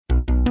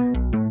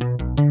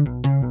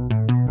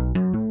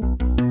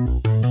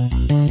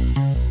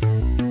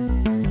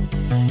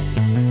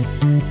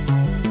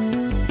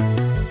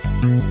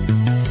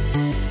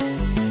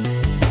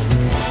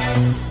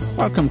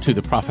to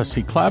the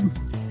Prophecy Club.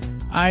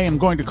 I am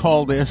going to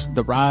call this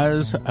The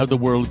Rise of the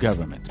World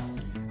Government.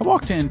 I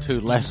walked into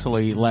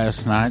Leslie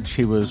last night.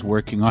 She was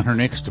working on her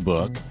next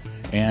book,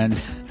 and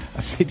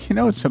I said,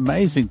 it's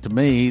amazing to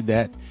me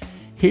that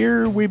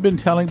here we've been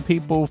telling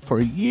people for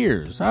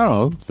years,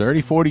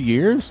 30, 40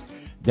 years,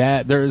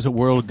 that there is a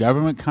world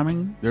government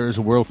coming, there is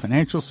a world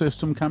financial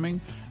system coming,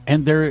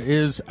 and there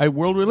is a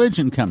world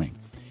religion coming.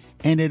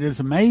 And it is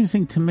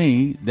amazing to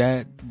me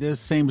that this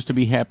seems to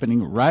be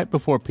happening right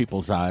before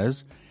people's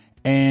eyes,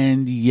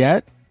 and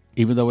yet,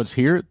 even though it's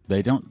here,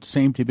 they don't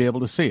seem to be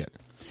able to see it.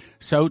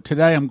 So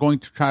today I'm going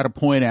to try to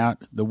point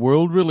out the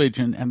world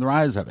religion and the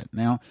rise of it.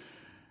 Now,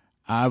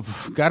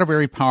 I've got a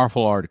very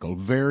powerful article,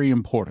 very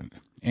important,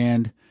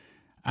 and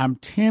I'm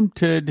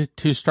tempted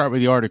to start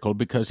with the article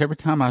because every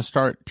time I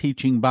start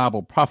teaching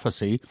Bible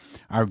prophecy,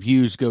 our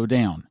views go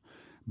down.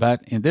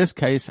 But in this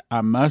case,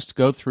 I must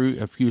go through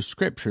a few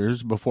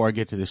scriptures before I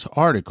get to this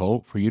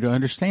article for you to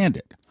understand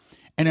it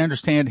and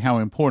understand how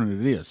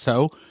important it is.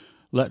 So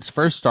let's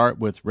first start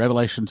with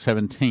Revelation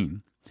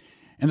 17.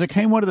 And there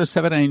came one of the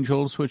seven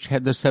angels which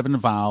had the seven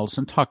vials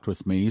and talked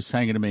with me,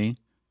 saying unto me,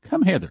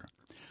 Come hither.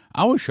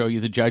 I will show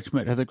you the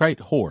judgment of the great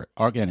whore.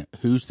 Again,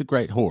 who's the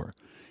great whore?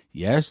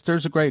 Yes,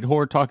 there's a great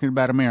whore talking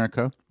about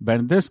America, but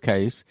in this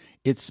case,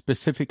 it's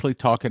specifically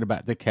talking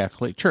about the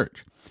Catholic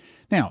Church.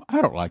 Now,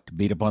 I don't like to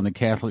beat up on the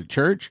Catholic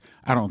Church.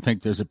 I don't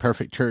think there's a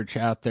perfect church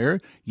out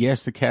there.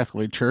 Yes, the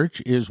Catholic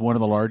Church is one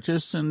of the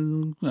largest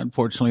and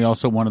unfortunately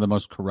also one of the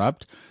most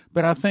corrupt,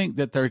 but I think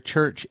that their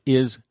church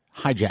is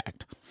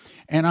hijacked.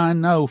 And I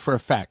know for a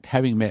fact,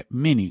 having met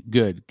many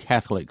good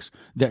Catholics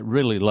that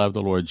really love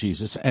the Lord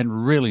Jesus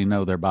and really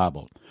know their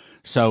Bible.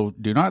 So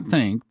do not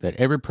think that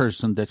every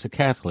person that's a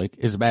Catholic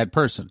is a bad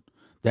person.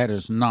 That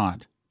is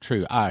not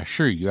true. I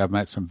assure you, I've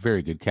met some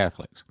very good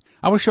Catholics.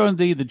 I will show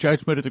thee the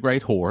judgment of the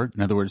great whore,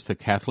 in other words, the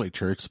Catholic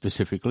Church,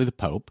 specifically the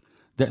Pope,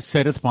 that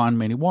sitteth upon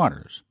many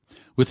waters,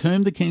 with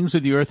whom the kings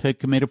of the earth had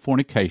committed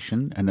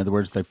fornication, in other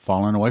words, they've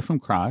fallen away from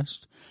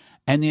Christ,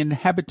 and the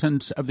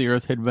inhabitants of the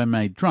earth had been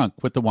made drunk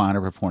with the wine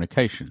of her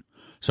fornication.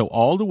 So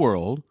all the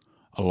world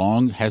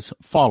along has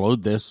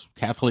followed this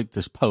Catholic,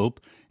 this Pope,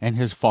 and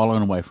has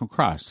fallen away from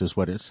Christ, is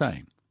what it's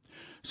saying.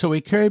 So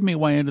he carried me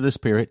away into the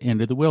Spirit,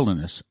 into the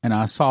wilderness, and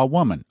I saw a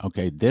woman,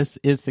 this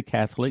is the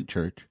Catholic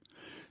Church,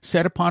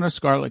 set upon a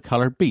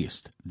scarlet-colored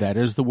beast, that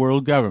is the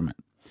world government,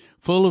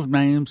 full of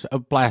names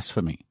of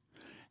blasphemy,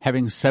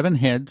 having 7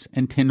 heads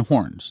and 10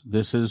 horns.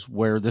 This is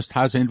where this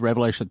ties into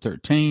Revelation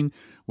 13,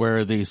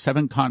 where the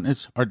 7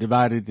 continents are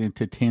divided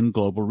into 10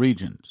 global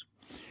regions.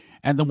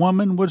 And the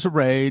woman was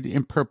arrayed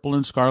in purple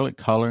and scarlet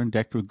color and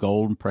decked with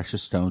gold and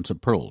precious stones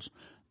and pearls.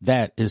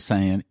 That is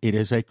saying it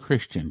is a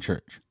Christian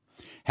church,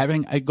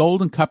 having a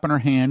golden cup in her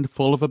hand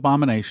full of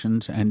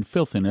abominations and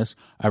filthiness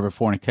of her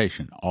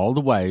fornication, all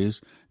the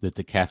ways that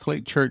the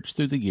Catholic Church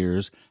through the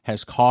years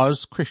has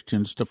caused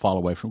Christians to fall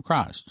away from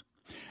Christ.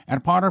 And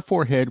upon her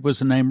forehead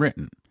was a name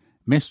written,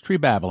 Mystery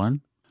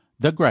Babylon,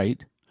 the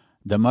Great,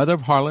 the mother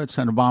of harlots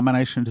and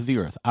abomination to the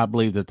earth. I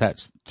believe that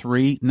that's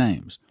 3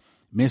 names.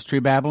 Mystery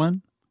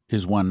Babylon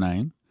is one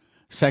name.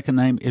 Second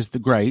name is the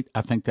Great.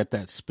 I think that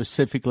that's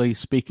specifically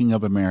speaking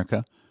of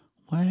America.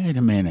 Wait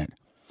a minute.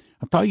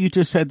 I thought you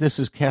just said this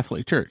is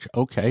Catholic Church.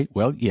 Okay,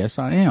 well, yes,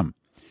 I am.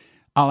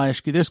 I'll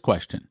ask you this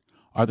question.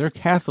 Are there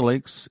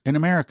Catholics in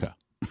America?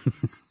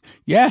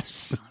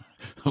 Yes.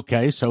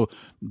 Okay, so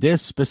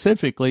this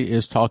specifically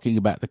is talking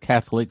about the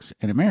Catholics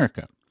in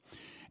America.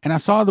 And I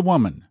saw the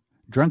woman,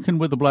 drunken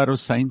with the blood of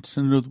saints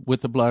and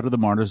with the blood of the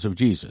martyrs of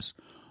Jesus.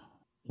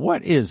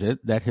 What is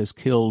it that has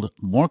killed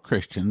more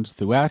Christians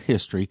throughout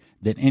history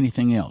than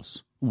anything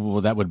else?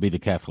 Well, that would be the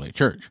Catholic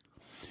Church.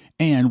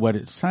 And what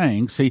it's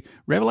saying, see,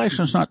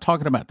 Revelation is not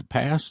talking about the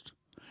past.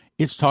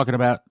 It's talking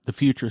about the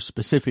future,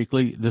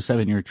 specifically the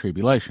 7-year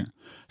tribulation.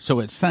 So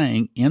it's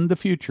saying in the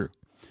future,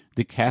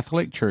 the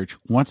Catholic Church,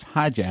 once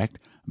hijacked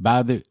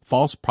by the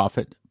false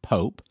prophet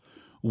Pope,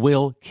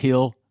 will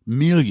kill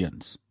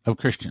millions of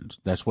Christians.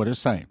 That's what it's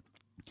saying.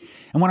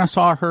 And when I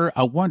saw her,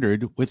 I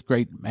wondered with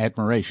great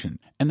admiration.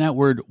 And that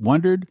word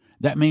wondered,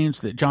 that means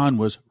that John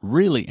was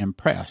really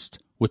impressed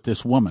with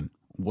this woman.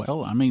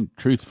 Well,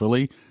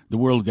 truthfully, the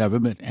world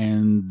government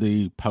and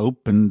the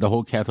Pope and the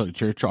whole Catholic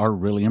Church are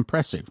really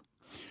impressive.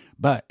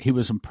 But he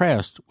was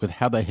impressed with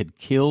how they had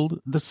killed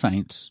the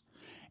saints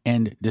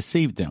and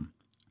deceived them.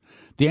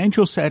 The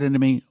angel said unto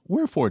me,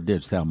 Wherefore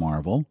didst thou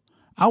marvel?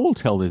 I will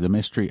tell thee the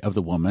mystery of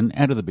the woman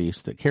and of the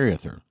beast that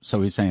carrieth her.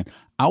 So he's saying,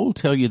 I will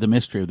tell you the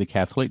mystery of the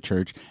Catholic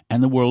Church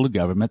and the world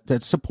government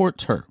that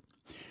supports her,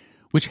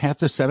 which hath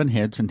the 7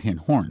 heads and 10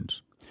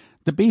 horns.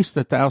 The beast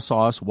that thou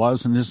sawest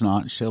was and is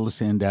not, shall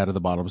ascend out of the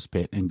bottomless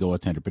pit, and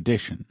goeth into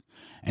perdition.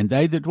 And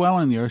they that dwell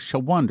in the earth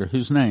shall wonder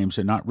whose names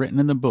are not written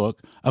in the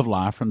book of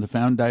life from the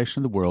foundation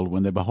of the world,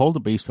 when they behold the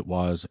beast that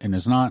was, and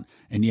is not,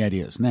 and yet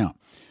is. Now,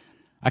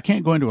 I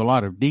can't go into a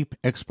lot of deep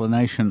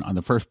explanation on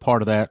the first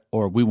part of that,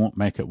 or we won't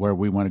make it where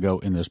we want to go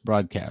in this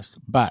broadcast.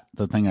 But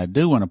the thing I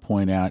do want to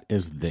point out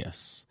is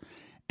this.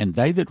 And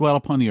they that dwell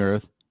upon the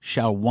earth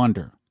shall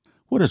wonder.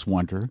 What is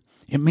wonder?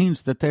 It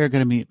means that they are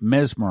going to be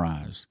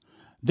mesmerized.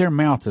 Their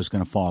mouth is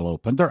going to fall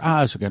open. Their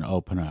eyes are going to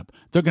open up.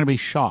 They're going to be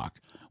shocked.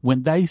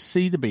 When they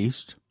see the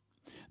beast,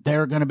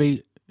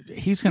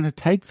 he's going to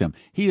take them.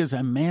 He is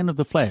a man of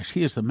the flesh.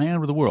 He is the man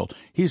of the world.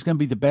 He's going to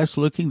be the best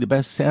looking, the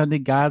best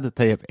sounding guy that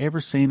they have ever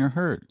seen or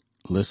heard.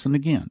 Listen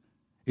again.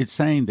 It's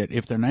saying that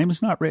if their name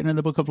is not written in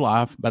the book of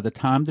life by the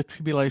time the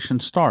tribulation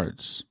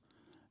starts,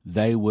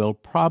 they will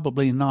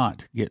probably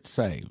not get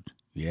saved.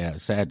 Yeah,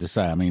 sad to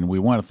say. I mean, we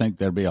want to think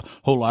there'll be a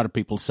whole lot of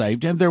people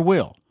saved, and there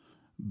will,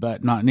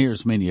 but not near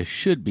as many as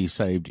should be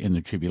saved in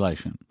the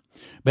tribulation.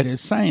 But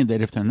it's saying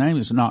that if their name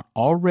is not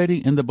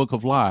already in the book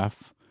of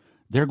life,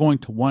 they're going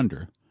to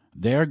wonder.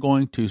 They're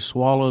going to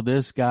swallow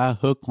this guy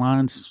hook,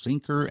 line,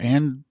 sinker,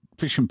 and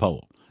fishing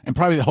pole, and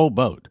probably the whole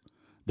boat.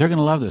 They're going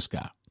to love this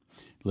guy.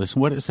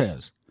 Listen what it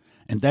says.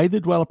 And they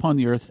that dwell upon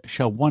the earth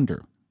shall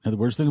wonder. In other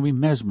words, they're going to be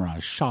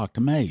mesmerized, shocked,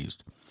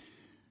 amazed.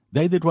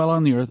 They that dwell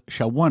on the earth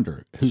shall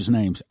wonder, whose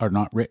names are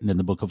not written in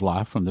the book of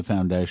life from the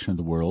foundation of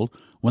the world,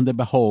 when they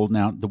behold.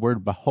 Now, the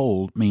word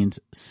behold means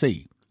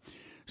see.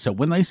 So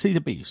when they see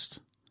the beast,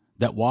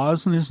 that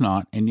was and is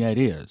not, and yet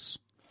is,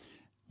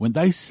 when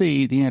they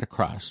see the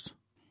Antichrist,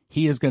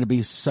 he is going to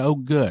be so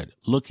good,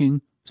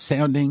 looking,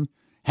 sounding,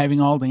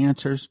 having all the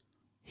answers,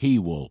 he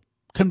will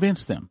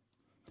convince them.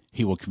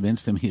 He will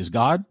convince them he is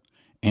God,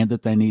 and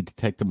that they need to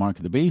take the mark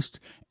of the beast,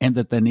 and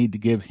that they need to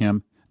give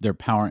him their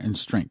power and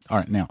strength. All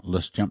right, now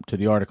let's jump to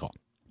the article.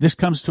 This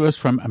comes to us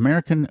from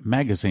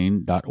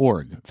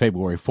AmericanMagazine.org,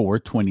 February 4,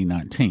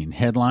 2019.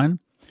 Headline,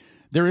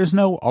 There is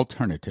no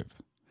alternative.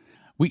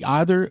 We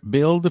either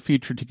build the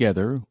future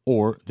together,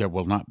 or there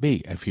will not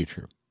be a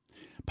future.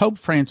 Pope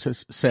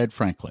Francis said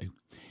frankly,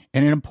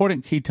 in an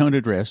important keystone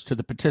address to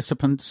the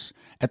participants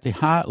at the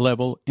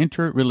high-level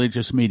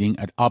inter-religious meeting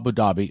at Abu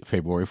Dhabi,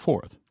 February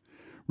 4th.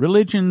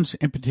 Religions,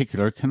 in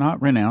particular,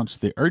 cannot renounce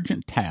the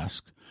urgent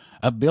task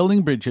of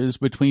building bridges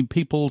between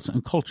peoples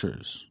and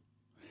cultures.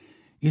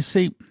 You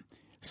see,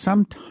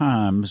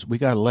 sometimes we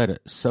got to let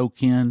it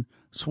soak in.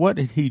 So what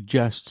did he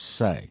just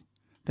say?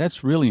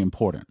 That's really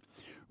important.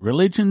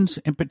 Religions,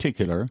 in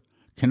particular,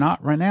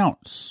 cannot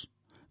renounce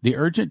the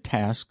urgent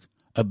task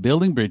of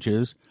building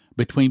bridges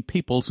between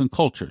peoples and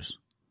cultures.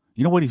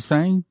 You know what he's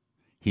saying?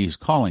 He's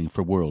calling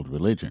for world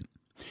religion.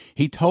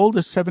 He told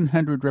the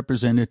 700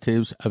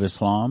 representatives of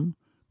Islam,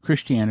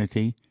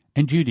 Christianity,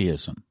 and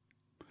Judaism.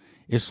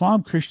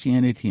 Islam,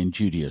 Christianity, and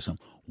Judaism.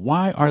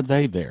 Why are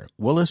they there?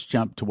 Well, let's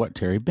jump to what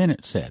Terry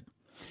Bennett said.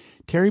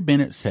 Terry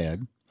Bennett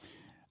said,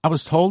 I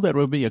was told that it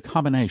would be a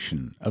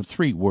combination of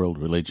 3 world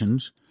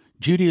religions,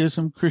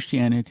 Judaism,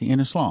 Christianity,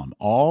 and Islam,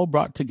 all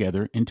brought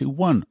together into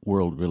one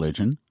world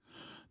religion.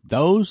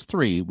 Those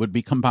 3 would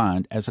be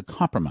combined as a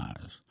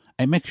compromise,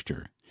 a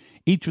mixture.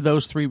 Each of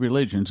those 3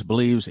 religions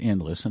believes in,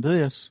 listen to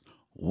this,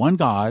 one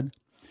God,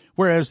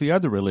 whereas the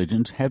other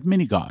religions have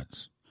many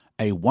gods.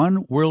 A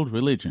one-world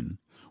religion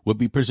will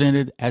be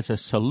presented as a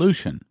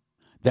solution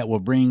that will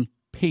bring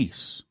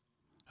peace.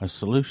 A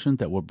solution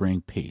that will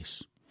bring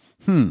peace.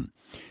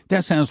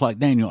 That sounds like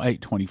Daniel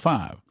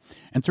 8:25.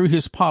 And through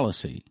his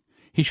policy,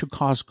 he shall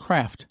cause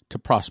craft to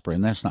prosper,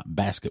 and that's not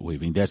basket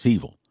weaving, that's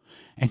evil.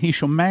 And he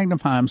shall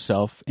magnify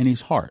himself in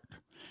his heart.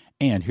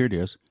 And here it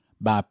is,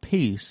 by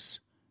peace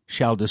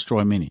shall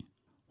destroy many.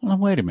 Well,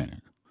 now wait a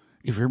minute.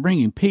 If you're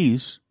bringing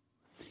peace,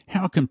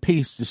 how can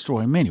peace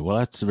destroy many? Well,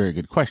 that's a very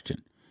good question.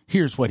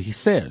 Here's what he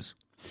says.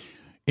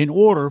 In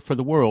order for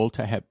the world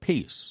to have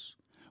peace,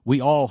 we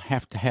all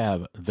have to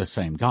have the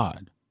same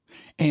God.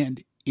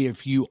 And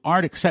if you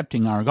aren't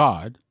accepting our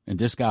God, and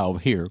this guy over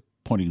here,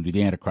 pointing to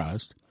the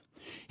Antichrist,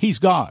 he's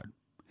God.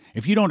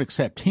 If you don't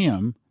accept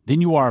him,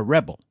 then you are a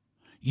rebel.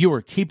 You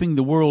are keeping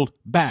the world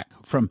back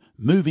from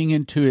moving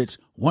into its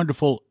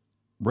wonderful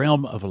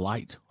realm of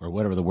light, or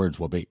whatever the words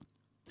will be.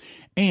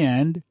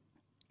 And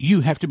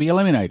you have to be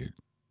eliminated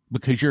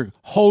because you're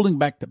holding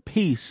back the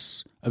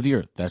peace of the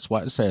earth. That's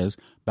why it says,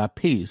 by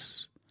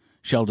peace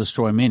shall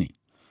destroy many.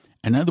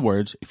 In other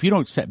words, if you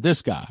don't accept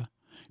this guy,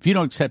 if you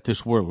don't accept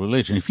this world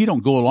religion, if you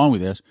don't go along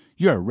with this,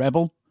 you're a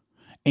rebel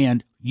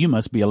and you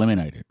must be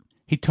eliminated.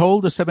 He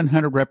told the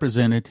 700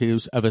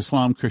 representatives of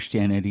Islam,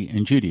 Christianity,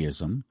 and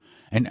Judaism,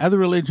 and other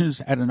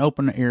religions at an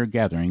open-air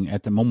gathering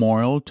at the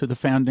memorial to the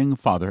founding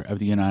father of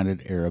the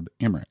United Arab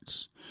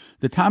Emirates.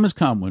 The time has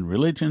come when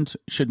religions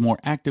should more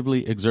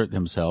actively exert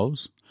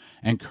themselves,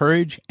 and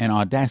courage and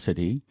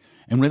audacity,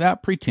 and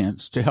without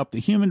pretense to help the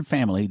human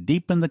family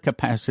deepen the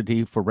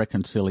capacity for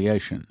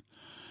reconciliation,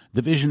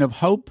 the vision of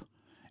hope,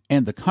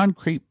 and the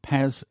concrete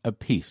paths of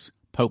peace,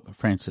 Pope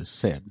Francis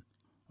said.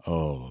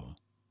 Oh,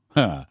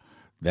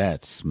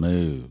 that's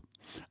smooth.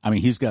 I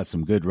mean, he's got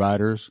some good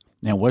writers.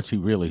 Now, what's he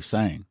really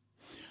saying?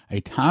 A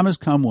time has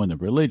come when the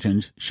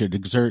religions should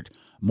exert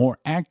more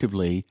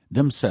actively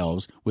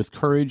themselves with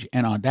courage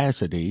and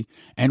audacity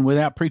and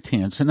without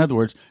pretense. In other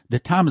words, the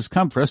time has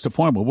come for us to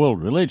form a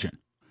world religion.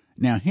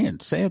 Now, he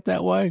didn't say it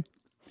that way.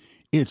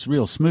 It's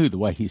real smooth the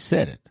way he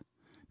said it.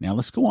 Now,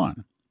 let's go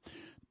on.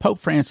 Pope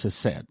Francis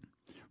said,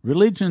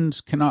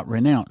 religions cannot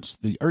renounce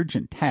the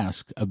urgent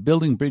task of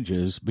building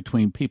bridges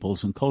between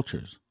peoples and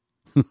cultures.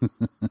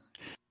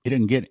 It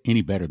didn't get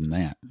any better than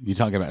that. You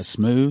talk about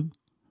smooth.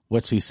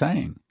 What's he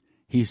saying?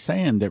 He's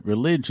saying that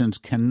religions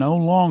can no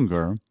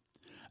longer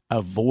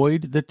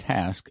avoid the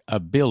task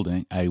of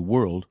building a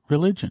world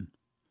religion.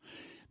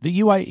 The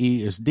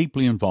UAE is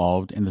deeply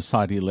involved in the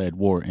Saudi-led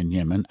war in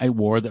Yemen, a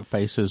war that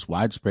faces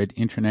widespread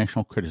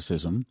international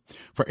criticism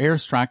for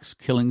airstrikes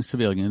killing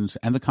civilians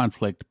and the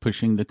conflict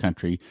pushing the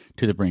country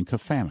to the brink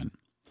of famine.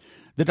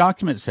 The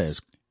document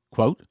says,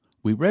 quote,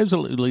 "We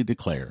resolutely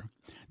declare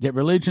that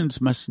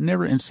religions must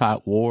never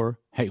incite war,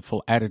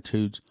 hateful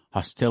attitudes,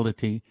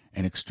 hostility,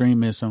 and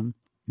extremism,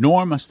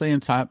 nor must they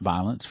incite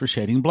violence for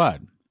shedding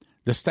blood.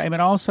 The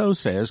statement also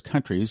says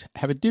countries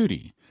have a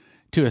duty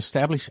to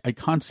establish a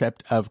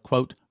concept of,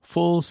 quote,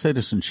 full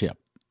citizenship."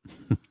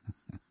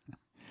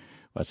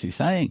 What's he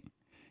saying?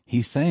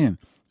 He's saying,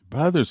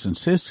 brothers and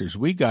sisters,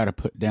 we got to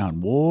put down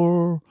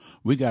war.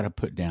 We got to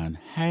put down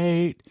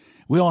hate.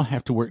 We all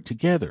have to work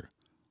together.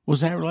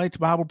 Was that relate to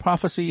Bible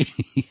prophecy?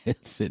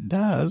 Yes, it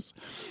does.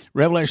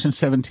 Revelation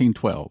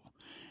 17:12.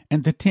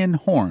 "And the 10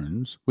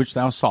 horns which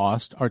thou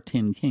sawest are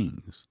 10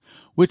 kings,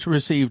 which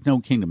received no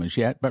kingdom as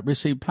yet, but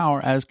received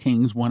power as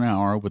kings 1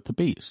 hour with the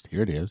beast."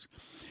 Here it is.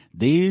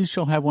 "These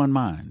shall have one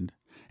mind,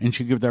 and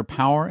shall give their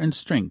power and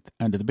strength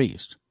unto the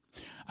beast."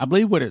 I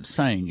believe what it's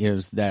saying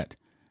is that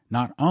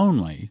not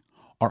only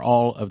are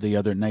all of the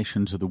other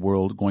nations of the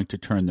world going to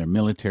turn their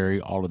military,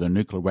 all of their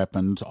nuclear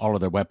weapons, all of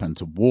their weapons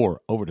of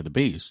war over to the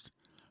beast,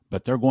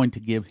 but they're going to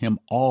give him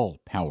all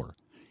power.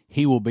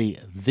 He will be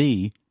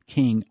the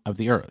king of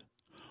the earth.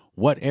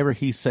 Whatever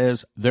he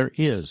says, there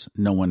is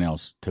no one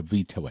else to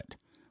veto it.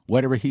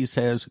 Whatever he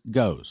says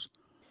goes.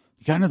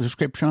 You got another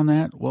scripture on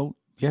that? Well,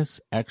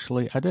 yes,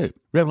 actually I do.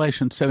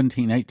 Revelation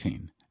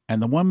 17:18.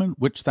 "And the woman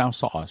which thou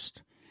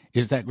sawest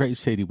is that great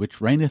city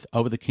which reigneth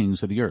over the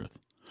kings of the earth."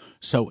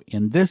 So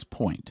in this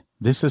point,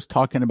 this is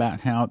talking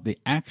about how the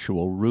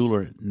actual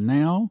ruler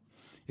now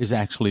is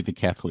actually the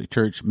Catholic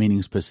Church,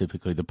 meaning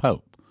specifically the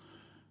Pope.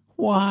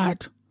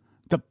 What?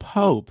 The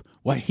Pope?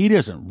 Well, he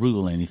doesn't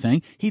rule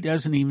anything. He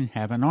doesn't even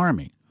have an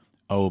army.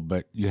 Oh,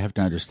 but you have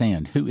to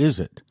understand, who is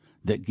it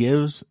that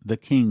gives the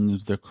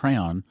kings the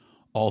crown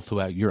all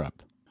throughout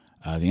Europe?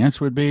 The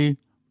answer would be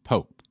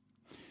Pope.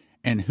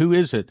 And who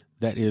is it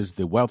that is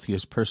the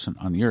wealthiest person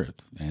on the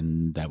earth?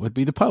 And that would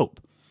be the Pope.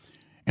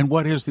 And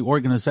what is the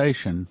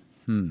organization?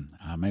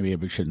 Maybe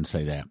I shouldn't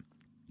say that.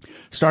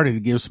 Started to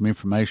give some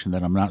information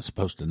that I'm not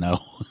supposed to know.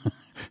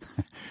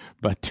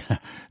 But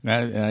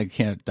I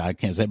can't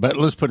say. But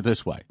let's put it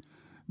this way: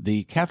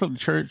 the Catholic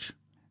Church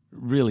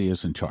really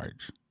is in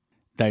charge.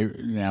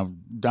 Now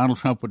Donald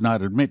Trump would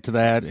not admit to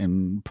that,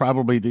 and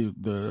probably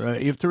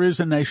if there is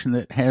a nation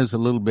that has a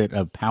little bit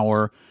of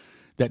power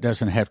that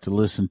doesn't have to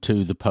listen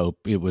to the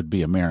Pope, it would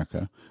be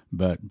America.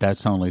 But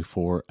that's only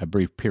for a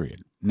brief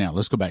period. Now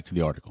let's go back to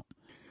the article.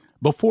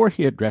 Before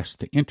he addressed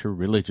the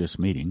interreligious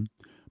meeting,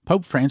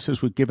 Pope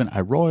Francis was given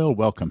a royal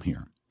welcome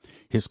here.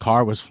 His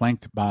car was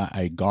flanked by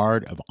a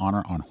guard of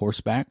honor on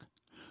horseback,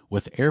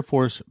 with Air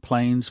Force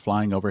planes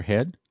flying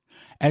overhead,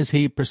 as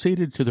he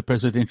proceeded to the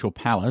presidential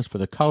palace for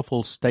the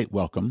colorful state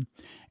welcome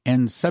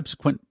and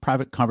subsequent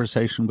private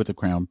conversation with the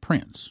crown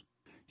prince.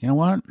 You know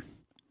what?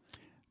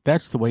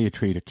 That's the way you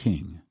treat a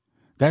king.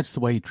 That's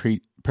the way you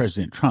treat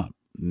President Trump.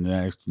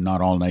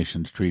 Not all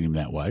nations treat him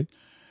that way,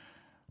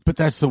 but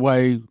that's the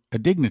way a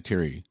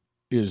dignitary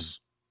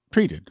is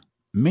treated,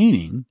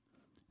 meaning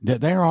that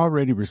they're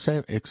already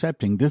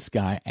accepting this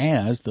guy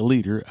as the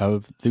leader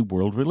of the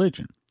world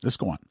religion. Let's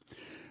go on.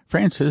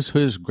 Francis, who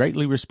is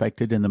greatly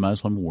respected in the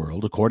Muslim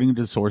world, according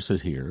to the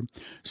sources here,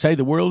 say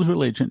the world's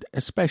religion,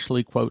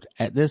 especially, quote,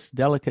 at this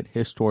delicate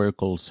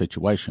historical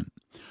situation,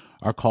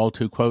 are called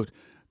to, quote,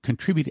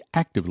 contribute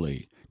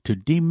actively to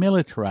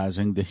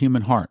demilitarizing the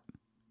human heart.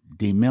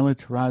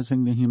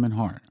 Demilitarizing the human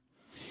heart.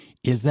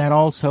 Is that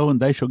also,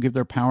 and they shall give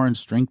their power and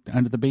strength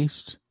unto the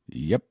beast?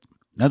 Yep.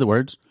 In other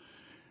words,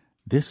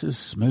 this is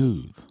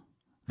smooth.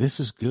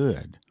 This is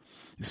good.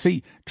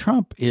 See,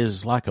 Trump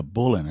is like a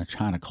bull in a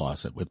china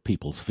closet with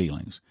people's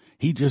feelings.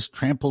 He just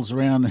tramples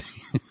around.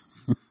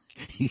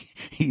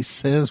 He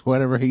says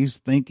whatever he's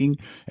thinking,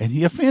 and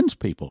he offends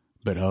people.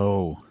 But,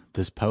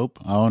 this Pope,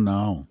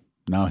 no,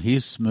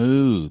 he's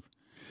smooth.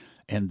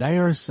 And they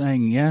are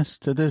saying yes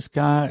to this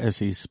guy as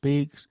he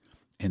speaks,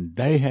 and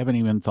they haven't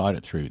even thought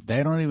it through.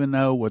 They don't even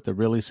know what they're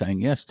really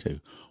saying yes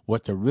to.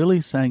 What they're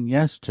really saying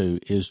yes to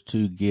is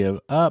to give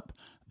up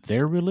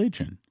their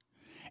religion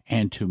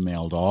and to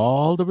meld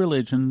all the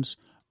religions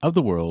of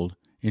the world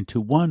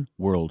into one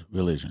world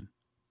religion.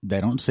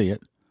 They don't see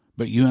it,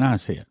 but you and I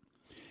see it.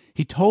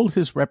 He told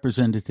his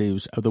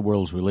representatives of the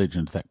world's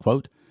religions that,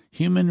 quote,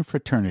 human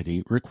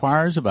fraternity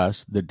requires of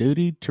us the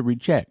duty to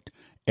reject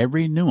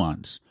every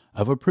nuance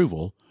of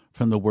approval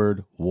from the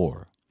word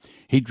war.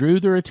 He drew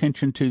their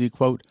attention to the,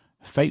 quote,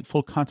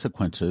 fateful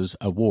consequences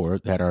of war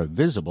that are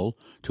visible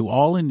to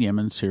all in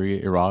Yemen,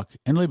 Syria, Iraq,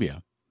 and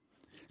Libya.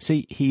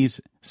 See,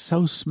 he's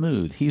so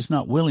smooth, he's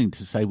not willing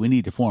to say we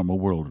need to form a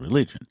world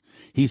religion.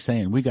 He's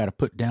saying we got to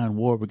put down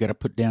war, we got to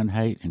put down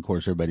hate, and of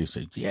course everybody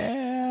says,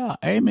 yeah,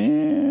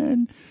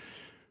 amen.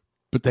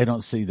 But they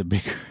don't see the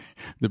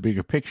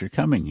bigger picture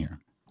coming here.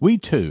 We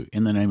too,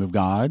 in the name of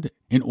God,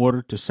 in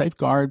order to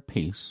safeguard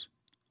peace,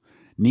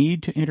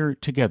 need to enter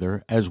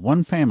together as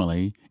one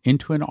family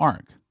into an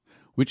ark,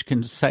 which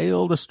can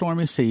sail the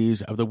stormy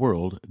seas of the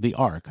world, the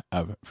ark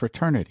of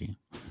fraternity.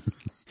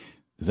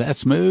 Is that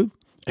smooth?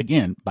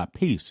 Again, by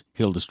peace,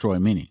 he'll destroy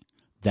many.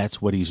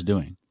 That's what he's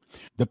doing.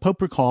 The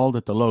Pope recalled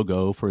that the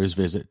logo for his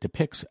visit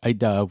depicts a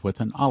dove with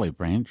an olive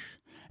branch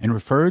and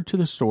referred to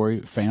the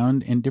story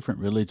found in different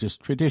religious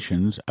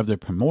traditions of the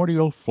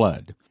primordial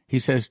flood. He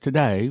says,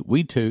 today,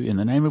 we too, in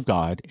the name of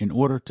God, in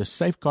order to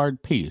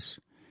safeguard peace,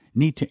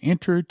 need to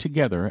enter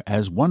together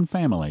as one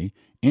family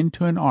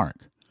into an ark,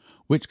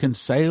 which can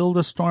sail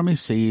the stormy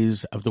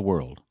seas of the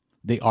world,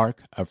 the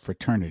ark of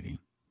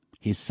fraternity.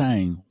 He's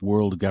saying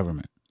world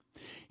government.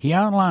 He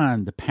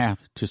outlined the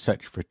path to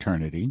such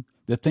fraternity,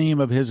 the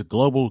theme of his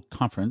global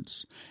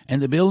conference,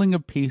 and the building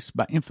of peace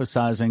by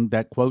emphasizing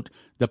that, quote,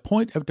 the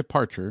point of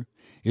departure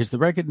is the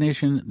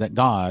recognition that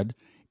God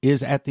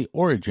is at the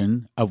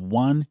origin of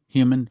one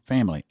human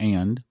family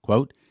and,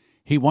 quote,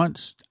 he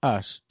wants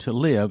us to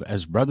live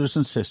as brothers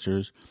and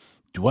sisters,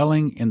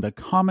 dwelling in the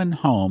common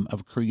home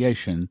of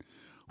creation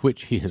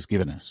which he has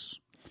given us.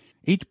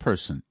 Each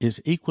person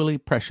is equally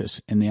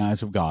precious in the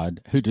eyes of God,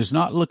 who does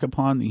not look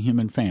upon the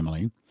human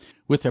family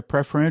with a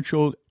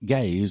preferential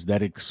gaze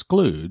that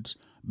excludes,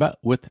 but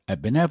with a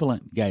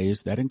benevolent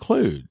gaze that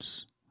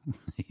includes.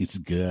 He's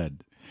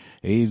good.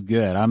 He's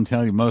good. I'm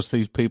telling you, most of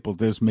these people at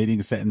this meeting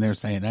are sitting there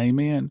saying,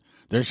 amen.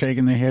 They're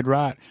shaking their head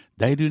right.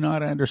 They do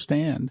not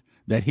understand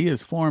that he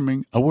is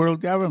forming a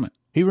world government.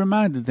 He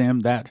reminded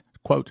them that,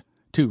 quote,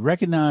 to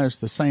recognize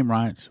the same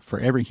rights for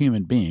every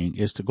human being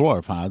is to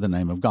glorify the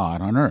name of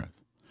God on earth.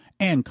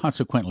 And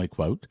consequently,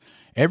 quote,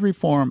 every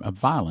form of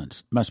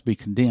violence must be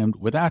condemned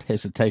without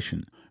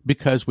hesitation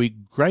because we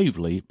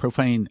gravely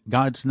profane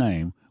God's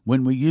name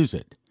when we use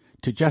it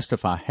to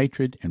justify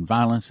hatred and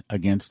violence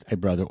against a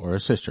brother or a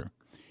sister.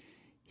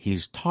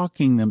 He's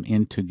talking them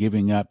into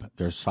giving up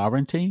their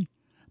sovereignty,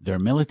 their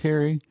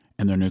military,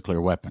 and their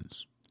nuclear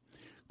weapons.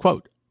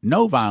 Quote,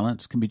 no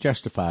violence can be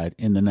justified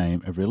in the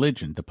name of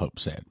religion, the Pope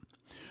said.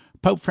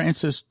 Pope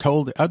Francis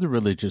told the other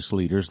religious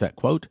leaders that,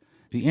 quote,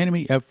 the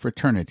enemy of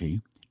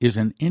fraternity is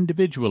an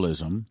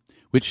individualism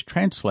which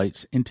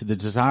translates into the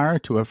desire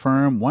to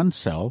affirm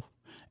oneself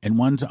and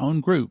one's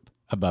own group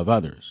above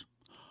others.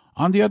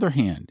 On the other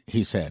hand,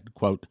 he said,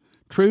 quote,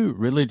 true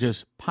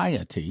religious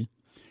piety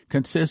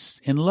consists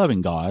in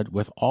loving God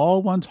with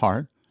all one's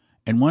heart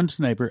and one's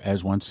neighbor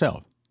as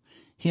oneself.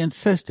 He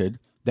insisted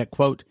that,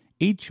 quote,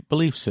 each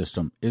belief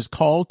system is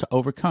called to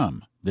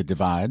overcome the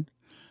divide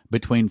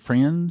between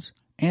friends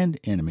and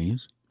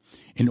enemies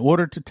in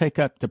order to take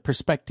up the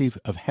perspective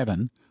of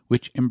heaven,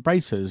 which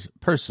embraces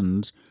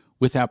persons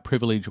without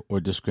privilege or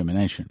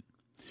discrimination.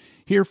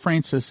 Here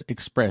Francis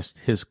expressed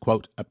his,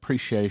 quote,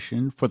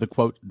 appreciation for the,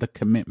 quote, the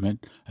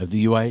commitment of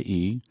the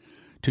UAE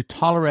to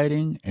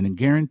tolerating and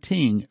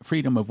guaranteeing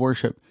freedom of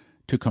worship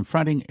to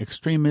confronting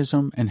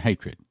extremism and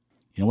hatred.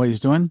 You know what he's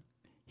doing?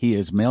 He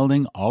is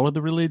melding all of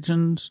the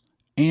religions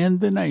and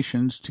the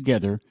nations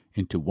together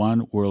into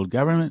one world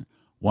government,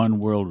 one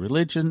world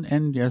religion,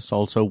 and yes,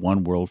 also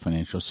one world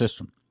financial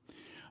system.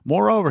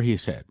 Moreover, he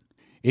said,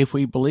 if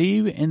we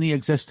believe in the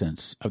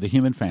existence of the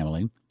human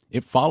family,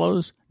 it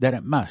follows that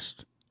it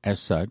must, as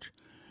such,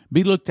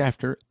 be looked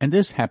after, and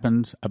this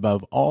happens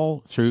above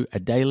all through a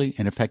daily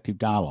and effective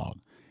dialogue.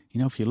 You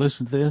know, if you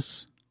listen to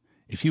this,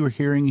 if you were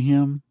hearing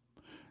him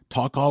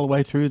talk all the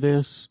way through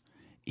this,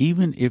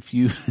 even if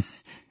you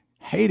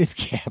hated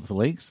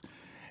Catholics,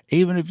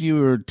 even if you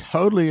were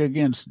totally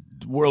against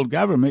world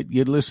government,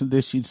 you'd listen to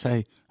this, you'd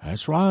say,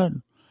 that's right,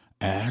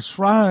 that's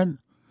right.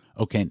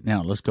 Okay,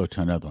 now let's go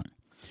to another one.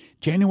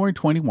 January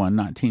 21,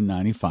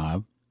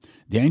 1995,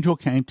 the angel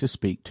came to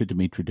speak to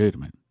Dmitri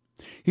Duduman.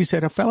 He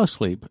said, I fell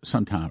asleep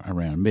sometime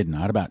around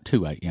midnight, about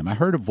 2 a.m. I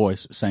heard a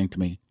voice saying to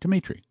me,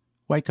 Dmitri,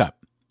 wake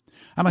up.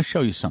 I must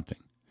show you something.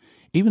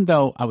 Even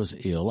though I was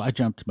ill, I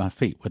jumped to my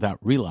feet without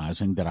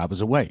realizing that I was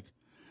awake.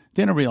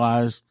 Then I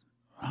realized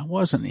I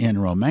wasn't in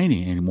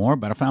Romania anymore,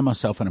 but I found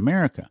myself in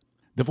America.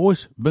 The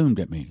voice boomed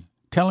at me,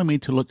 telling me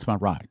to look to my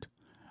right.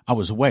 I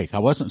was awake. I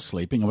wasn't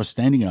sleeping. I was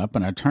standing up,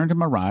 and I turned to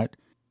my right,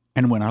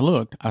 and when I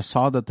looked, I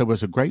saw that there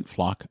was a great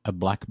flock of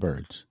black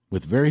birds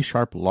with very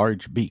sharp,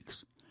 large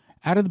beaks.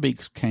 Out of the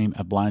beaks came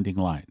a blinding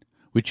light,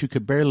 which you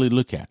could barely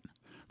look at.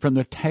 From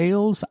their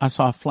tails, I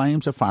saw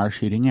flames of fire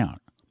shooting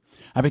out.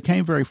 I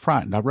became very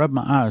frightened. I rubbed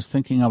my eyes,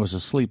 thinking I was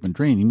asleep and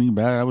dreaming,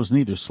 but I was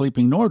neither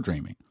sleeping nor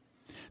dreaming.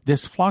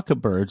 This flock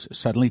of birds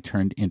suddenly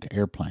turned into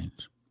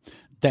airplanes.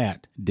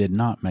 That did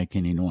not make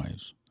any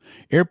noise.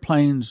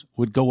 Airplanes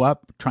would go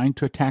up trying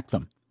to attack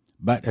them,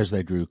 but as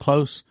they drew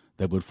close,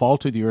 they would fall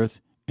to the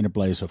earth in a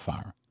blaze of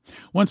fire.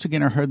 Once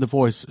again I heard the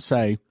voice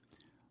say,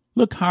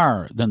 look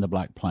higher than the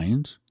black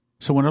planes.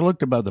 So when I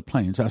looked above the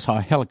planes, I saw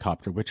a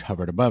helicopter which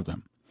hovered above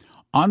them.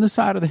 On the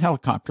side of the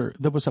helicopter,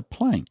 there was a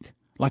plank,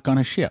 like on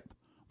a ship,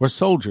 where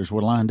soldiers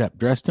were lined up,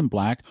 dressed in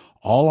black,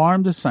 all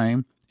armed the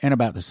same, and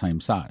about the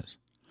same size.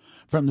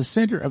 From the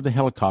center of the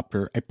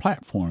helicopter, a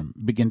platform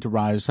began to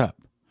rise up.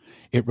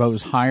 It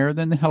rose higher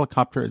than the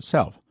helicopter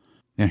itself.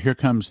 Now here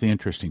comes the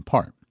interesting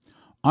part.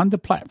 On the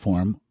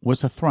platform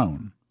was a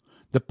throne.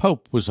 The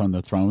Pope was on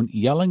the throne,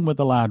 yelling with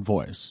a loud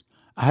voice,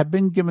 "I have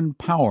been given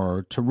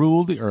power to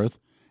rule the earth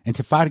and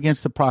to fight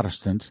against the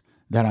Protestants,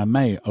 that I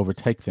may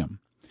overtake them."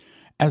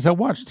 As I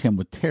watched him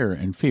with terror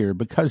and fear,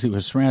 because he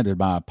was surrounded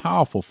by a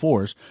powerful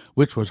force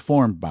which was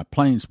formed by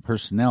planes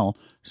personnel,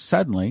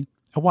 suddenly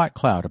a white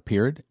cloud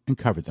appeared and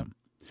covered them.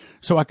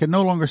 So I could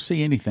no longer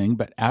see anything,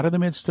 but out of the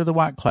midst of the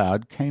white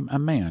cloud came a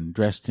man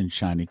dressed in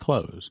shiny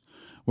clothes,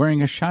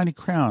 wearing a shiny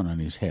crown on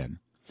his head.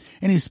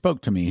 And he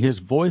spoke to me. His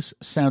voice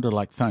sounded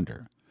like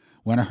thunder.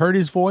 When I heard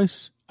his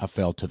voice, I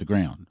fell to the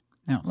ground.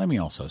 Now, let me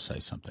also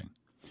say something.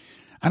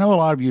 I know a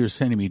lot of you are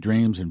sending me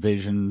dreams and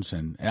visions,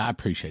 and I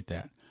appreciate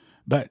that.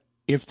 But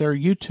if they're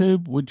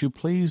YouTube, would you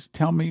please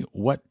tell me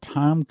what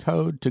time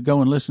code to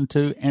go and listen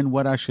to and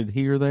what I should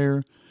hear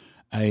there?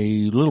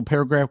 A little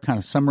paragraph kind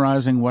of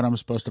summarizing what I'm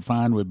supposed to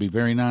find would be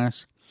very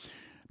nice.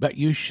 But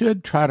you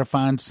should try to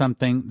find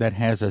something that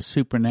has a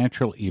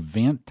supernatural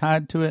event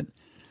tied to it.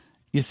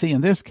 You see,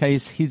 in this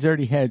case, he's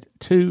already had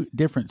 2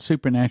 different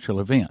supernatural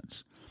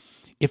events.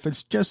 If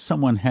it's just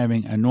someone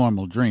having a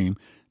normal dream,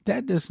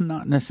 that does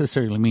not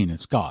necessarily mean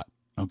it's God,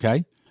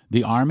 okay?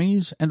 The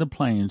armies and the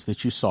planes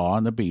that you saw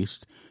on the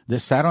beast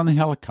that sat on the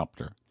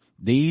helicopter,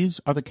 these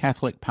are the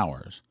Catholic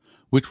powers,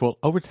 which will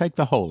overtake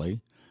the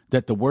holy,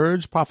 that the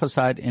words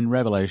prophesied in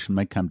Revelation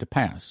may come to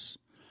pass.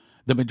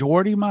 The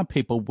majority of my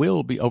people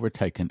will be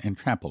overtaken and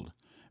trampled,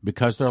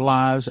 because their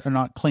lives are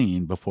not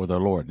clean before their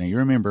Lord. Now, you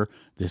remember,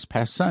 this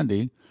past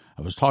Sunday,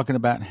 I was talking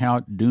about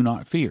how do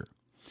not fear.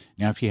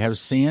 Now, if you have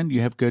sin,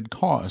 you have good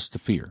cause to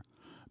fear.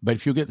 But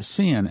if you get the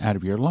sin out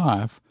of your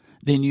life,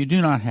 then you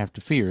do not have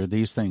to fear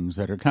these things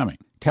that are coming.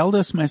 Tell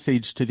this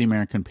message to the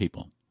American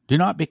people. Do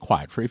not be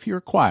quiet, for if you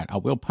are quiet, I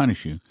will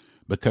punish you,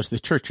 because the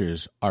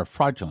churches are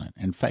fraudulent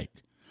and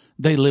fake.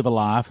 They live a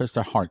life as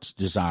their hearts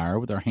desire,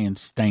 with their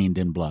hands stained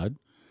in blood,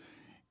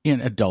 in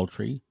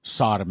adultery,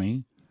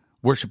 sodomy,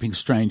 worshiping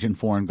strange and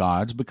foreign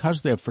gods.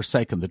 Because they have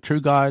forsaken the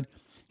true God,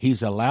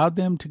 he's allowed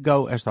them to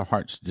go as their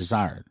hearts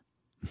desired.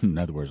 In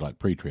other words, like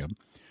pre-trib.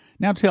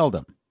 Now tell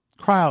them,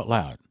 cry out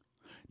loud.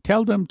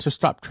 Tell them to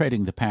stop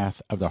treading the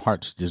path of their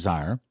heart's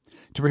desire,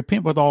 to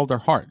repent with all their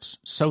hearts,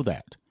 so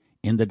that,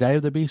 in the day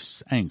of the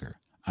beast's anger,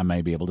 I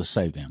may be able to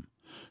save them,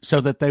 so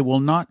that they will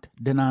not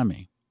deny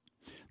me.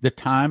 The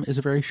time is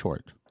very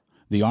short.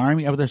 The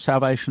army of their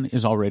salvation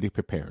is already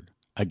prepared.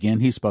 Again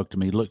he spoke to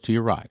me, look to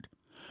your right.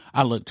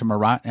 I looked to my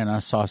right, and I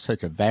saw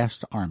such a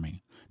vast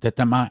army that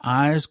my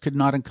eyes could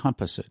not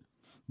encompass it.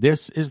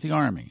 This is the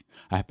army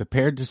I have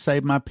prepared to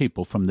save my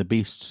people from the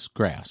beast's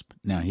grasp.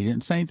 Now, he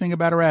didn't say anything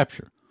about a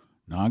rapture.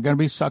 Not going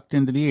to be sucked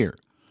into the air.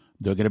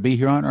 They're going to be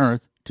here on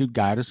earth to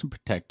guide us and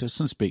protect us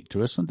and speak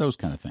to us and those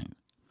kind of things.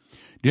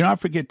 Do not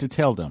forget to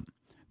tell them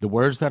the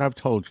words that I've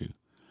told you.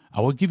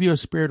 I will give you a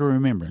spirit of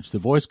remembrance. The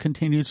voice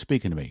continued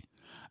speaking to me.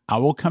 I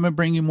will come and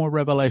bring you more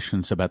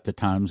revelations about the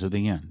times of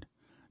the end.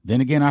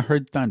 Then again I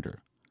heard thunder.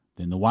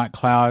 Then the white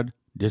cloud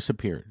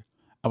disappeared.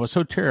 I was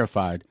so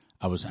terrified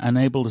I was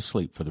unable to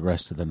sleep for the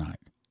rest of the night.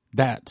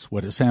 That's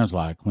what it sounds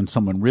like when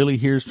someone really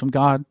hears from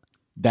God.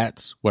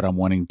 That's what I'm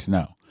wanting to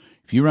know.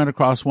 If you run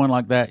across one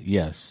like that,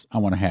 yes, I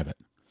want to have it.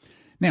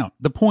 Now,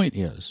 the point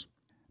is,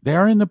 they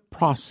are in the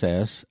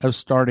process of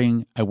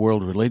starting a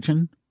world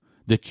religion.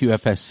 The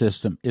QFS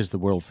system is the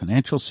world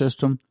financial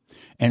system.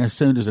 And as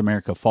soon as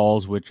America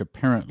falls, which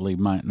apparently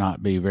might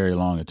not be very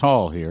long at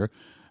all here,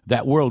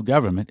 that world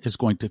government is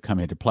going to come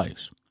into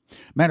place.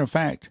 Matter of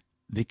fact,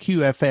 the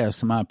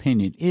QFS, in my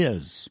opinion,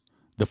 is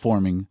the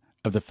forming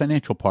of the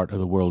financial part of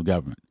the world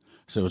government.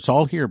 So it's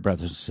all here,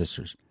 brothers and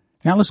sisters.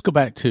 Now let's go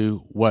back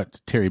to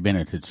what Terry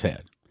Bennett had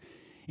said.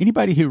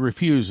 Anybody who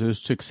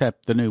refuses to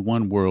accept the new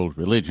one world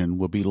religion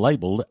will be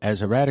labeled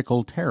as a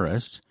radical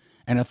terrorist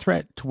and a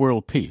threat to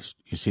world peace.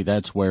 You see,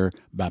 that's where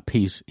by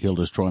peace he'll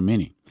destroy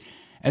many.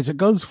 As it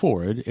goes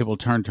forward, it will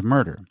turn to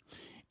murder.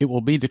 It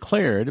will be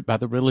declared by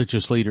the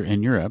religious leader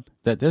in Europe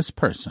that this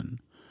person,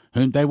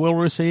 whom they will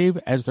receive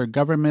as their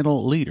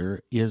governmental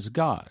leader, is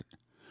God,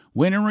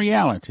 when in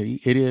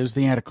reality it is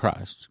the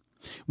Antichrist.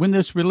 When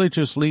this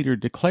religious leader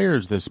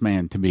declares this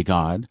man to be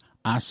God,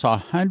 I saw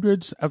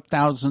hundreds of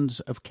thousands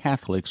of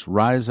Catholics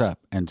rise up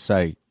and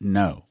say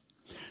no.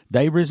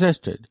 They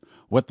resisted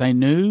what they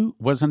knew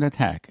was an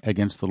attack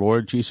against the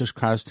Lord Jesus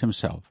Christ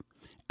himself.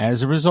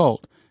 As a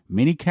result,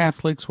 many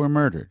Catholics were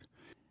murdered.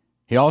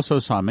 He also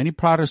saw many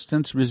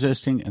Protestants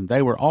resisting, and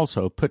they were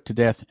also put to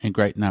death in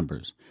great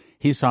numbers.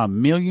 He saw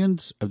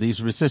millions of these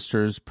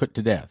resistors put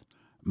to death,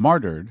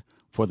 martyred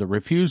for the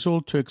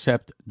refusal to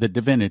accept the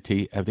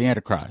divinity of the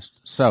Antichrist.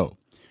 So,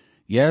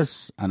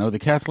 yes, I know the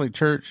Catholic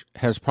Church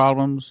has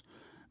problems.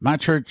 My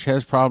church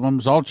has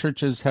problems. All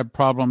churches have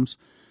problems.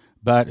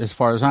 But as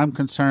far as I'm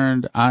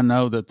concerned, I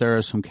know that there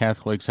are some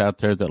Catholics out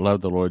there that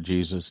love the Lord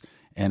Jesus,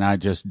 and I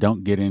just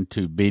don't get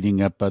into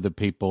beating up other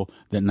people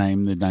that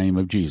name the name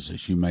of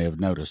Jesus. You may have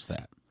noticed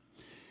that.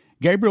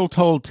 Gabriel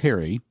told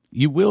Terry,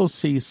 you will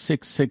see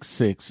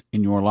 666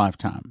 in your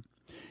lifetime.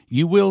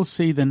 You will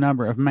see the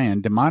number of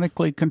man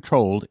demonically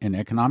controlled in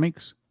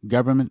economics,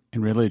 government,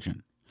 and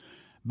religion.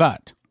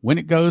 But when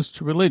it goes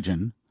to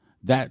religion,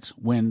 that's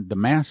when the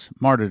mass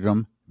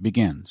martyrdom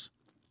begins.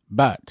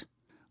 But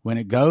when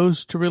it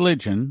goes to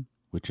religion,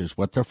 which is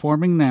what they're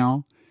forming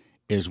now,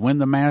 is when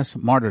the mass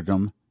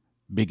martyrdom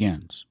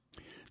begins.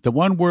 The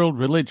one world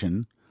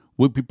religion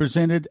will be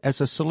presented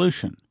as a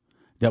solution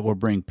that will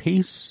bring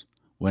peace,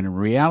 when in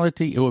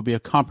reality it will be a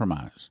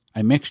compromise,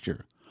 a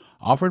mixture,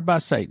 offered by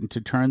Satan to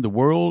turn the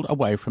world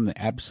away from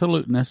the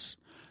absoluteness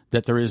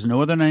that there is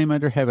no other name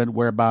under heaven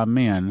whereby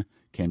men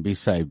can be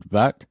saved,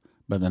 but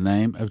by the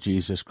name of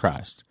Jesus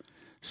Christ.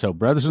 So,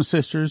 brothers and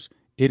sisters,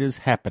 it is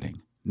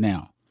happening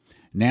now.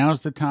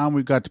 Now's the time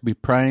we've got to be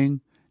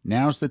praying.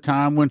 Now's the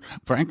time when,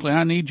 frankly,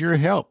 I need your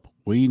help.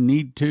 We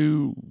need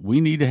to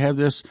have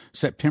this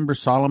September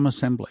solemn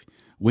assembly.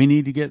 We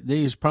need to get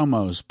these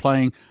promos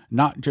playing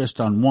not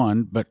just on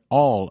one, but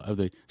all of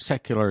the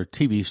secular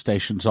TV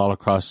stations all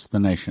across the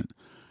nation.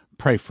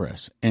 Pray for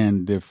us.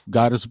 And if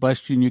God has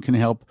blessed you and you can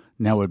help,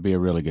 now would be a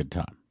really good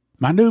time.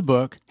 My new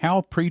book,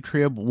 How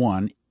Pre-Trib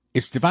Won,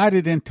 is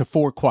divided into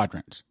 4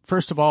 quadrants.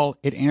 First of all,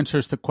 it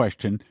answers the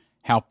question,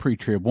 how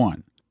pre-trib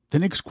won. The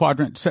next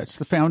quadrant sets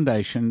the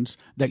foundations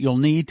that you'll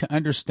need to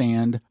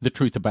understand the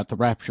truth about the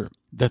rapture.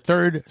 The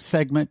third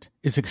segment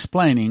is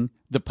explaining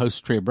the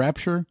post-trib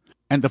rapture.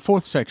 And the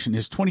fourth section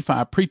is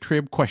 25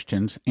 pre-trib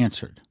questions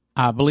answered.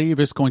 I believe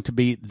it's going to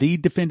be the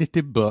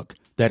definitive book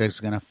that is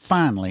going to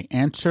finally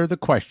answer the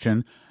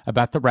question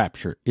about the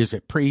rapture. Is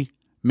it pre,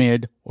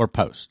 mid, or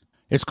post?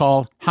 It's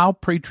called How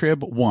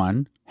Pre-Trib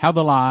Won, How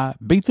the Lie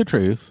Beat the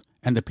Truth,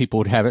 and the People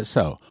Would Have It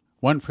So.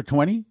 1 for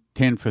 20,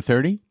 10 for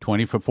 30,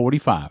 20 for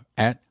 45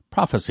 at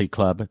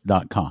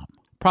prophecyclub.com.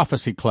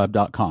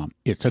 prophecyclub.com.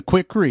 It's a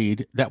quick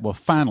read that will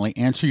finally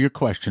answer your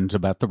questions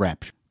about the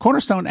rapture.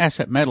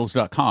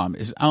 CornerstoneAssetMetals.com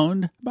is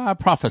owned by a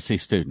prophecy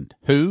student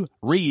who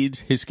reads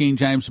his King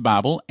James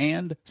Bible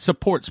and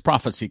supports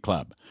Prophecy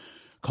Club.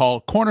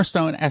 Call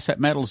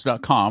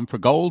CornerstoneAssetMetals.com for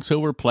gold,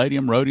 silver,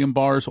 palladium, rhodium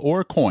bars,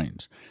 or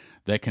coins.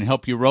 They can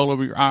help you roll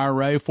over your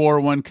IRA,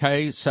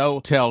 401k,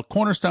 so tell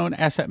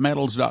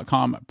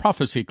CornerstoneAssetMetals.com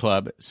Prophecy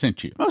Club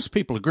sent you. Most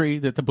people agree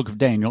that the book of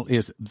Daniel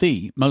is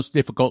the most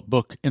difficult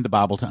book in the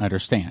Bible to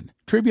understand.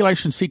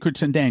 Tribulation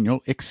Secrets in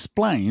Daniel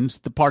explains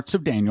the parts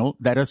of Daniel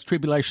that us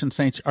tribulation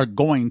saints are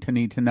going to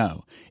need to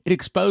know. It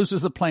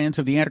exposes the plans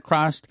of the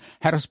Antichrist,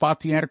 how to spot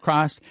the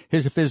Antichrist,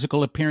 his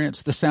physical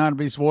appearance, the sound of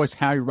his voice,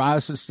 how he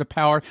rises to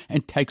power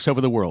and takes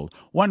over the world.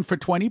 1 for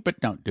 20, but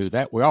don't do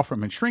that. We offer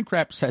them in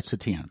shrink-wrap sets of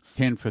 10.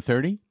 10 for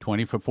 30,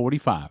 20 for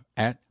 45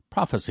 at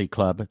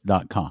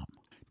prophecyclub.com.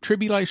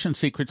 Tribulation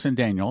Secrets in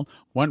Daniel,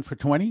 1 for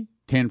 20,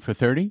 10 for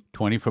 30,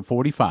 20 for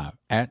 45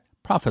 at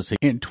Prophecy.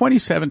 In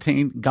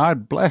 2017,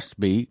 God blessed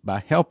me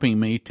by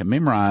helping me to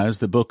memorize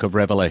the book of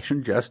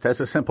Revelation just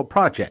as a simple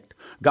project.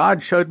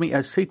 God showed me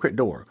a secret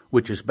door,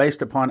 which is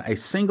based upon a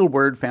single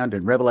word found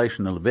in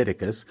Revelation and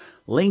Leviticus,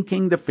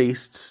 linking the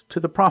feasts to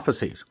the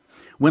prophecies.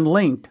 When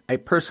linked, a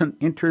person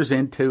enters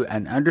into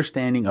an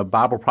understanding of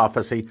Bible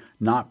prophecy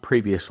not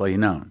previously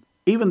known.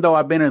 Even though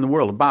I've been in the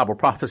world of Bible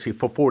prophecy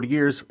for 40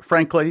 years,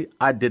 frankly,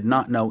 I did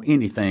not know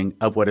anything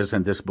of what is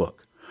in this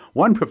book.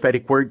 One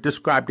prophetic word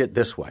described it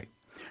this way.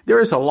 There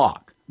is a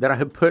lock that I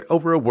have put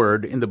over a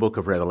word in the book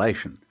of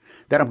Revelation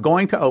that I'm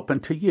going to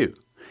open to you.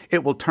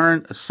 It will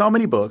turn so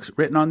many books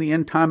written on the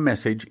end-time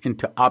message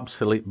into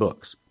obsolete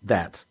books.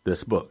 That's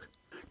this book.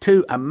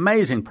 2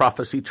 amazing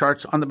prophecy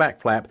charts on the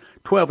back flap,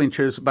 12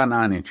 inches by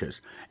 9 inches.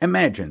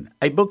 Imagine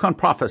a book on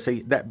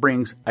prophecy that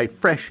brings a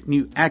fresh,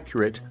 new,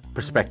 accurate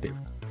perspective.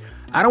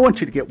 I don't want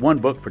you to get one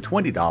book for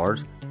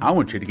 $20. I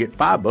want you to get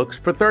 5 books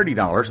for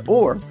 $30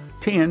 or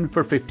 10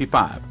 for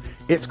 $55.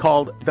 It's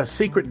called The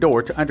Secret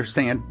Door to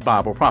Understand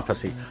Bible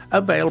Prophecy,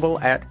 available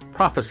at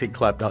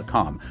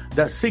prophecyclub.com.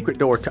 The Secret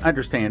Door to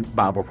Understand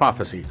Bible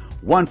Prophecy.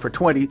 1 for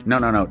 20.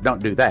 No,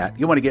 don't do that.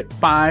 You want to get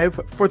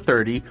 5 for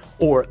 30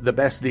 or the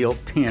best deal,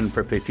 10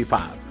 for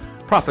 55.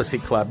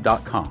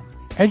 prophecyclub.com.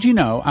 As you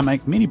know, I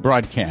make many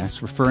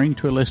broadcasts referring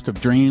to a list of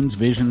dreams,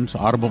 visions,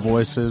 audible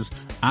voices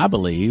I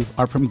believe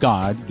are from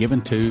God,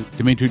 given to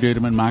Dimitri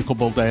Duduman, Michael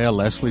Boldea,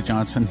 Leslie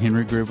Johnson,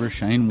 Henry Gruver,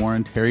 Shane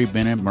Warren, Terry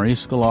Bennett,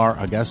 Maurice Sklar,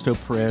 Augusto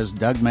Perez,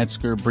 Doug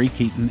Metzger, Bree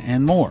Keaton,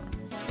 and more.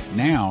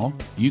 Now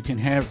you can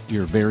have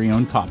your very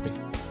own copy.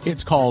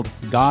 It's called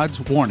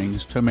God's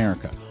Warnings to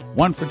America.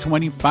 1 for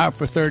 20, 5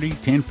 for 30,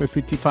 10 for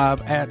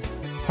 55 at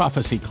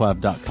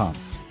prophecyclub.com.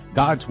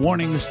 God's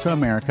Warnings to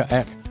America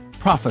at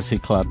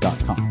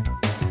prophecyclub.com.